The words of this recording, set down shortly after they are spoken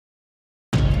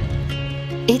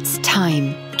It's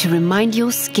time to remind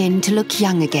your skin to look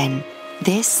young again.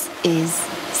 This is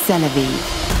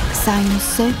Celavive. Sounds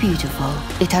so beautiful,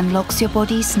 it unlocks your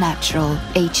body's natural,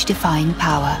 age-defying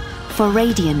power for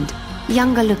radiant,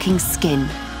 younger-looking skin.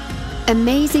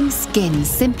 Amazing skin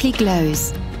simply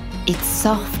glows. It's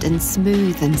soft and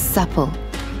smooth and supple.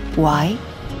 Why?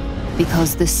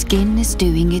 Because the skin is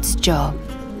doing its job,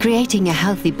 creating a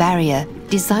healthy barrier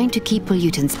designed to keep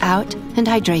pollutants out and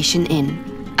hydration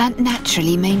in, and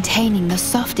naturally maintaining the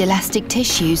soft elastic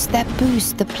tissues that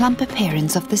boost the plump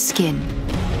appearance of the skin.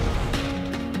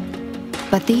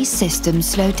 But these systems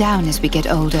slow down as we get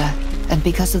older, and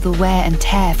because of the wear and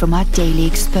tear from our daily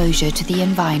exposure to the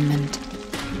environment.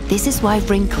 This is why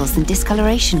wrinkles and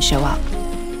discoloration show up.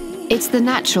 It's the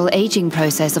natural aging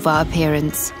process of our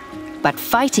appearance, but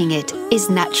fighting it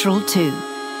is natural too.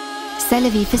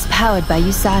 Celavive is powered by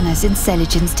USANA's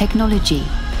intelligence technology,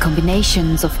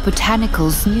 combinations of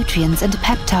botanicals, nutrients and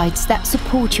peptides that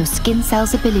support your skin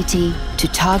cells' ability to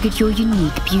target your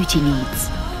unique beauty needs.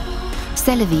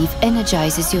 Celavive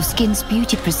energizes your skin's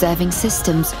beauty-preserving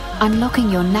systems,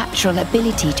 unlocking your natural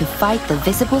ability to fight the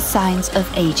visible signs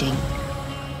of aging.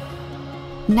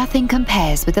 Nothing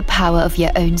compares with the power of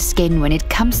your own skin when it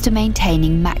comes to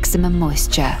maintaining maximum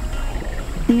moisture.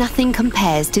 Nothing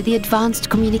compares to the advanced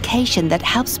communication that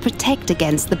helps protect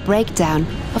against the breakdown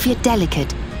of your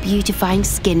delicate, beautifying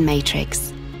skin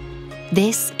matrix.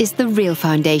 This is the real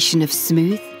foundation of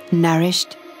smooth,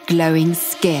 nourished, glowing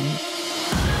skin.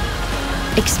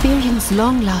 Experience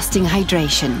long-lasting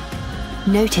hydration.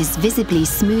 Notice visibly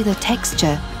smoother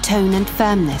texture, tone and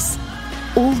firmness,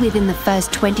 all within the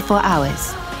first 24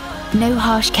 hours. No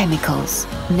harsh chemicals,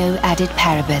 no added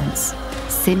parabens,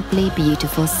 simply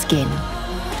beautiful skin.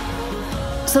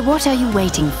 So what are you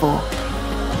waiting for?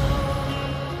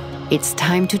 It's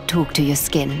time to talk to your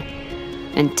skin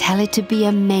and tell it to be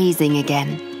amazing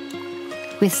again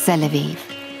with Celavive.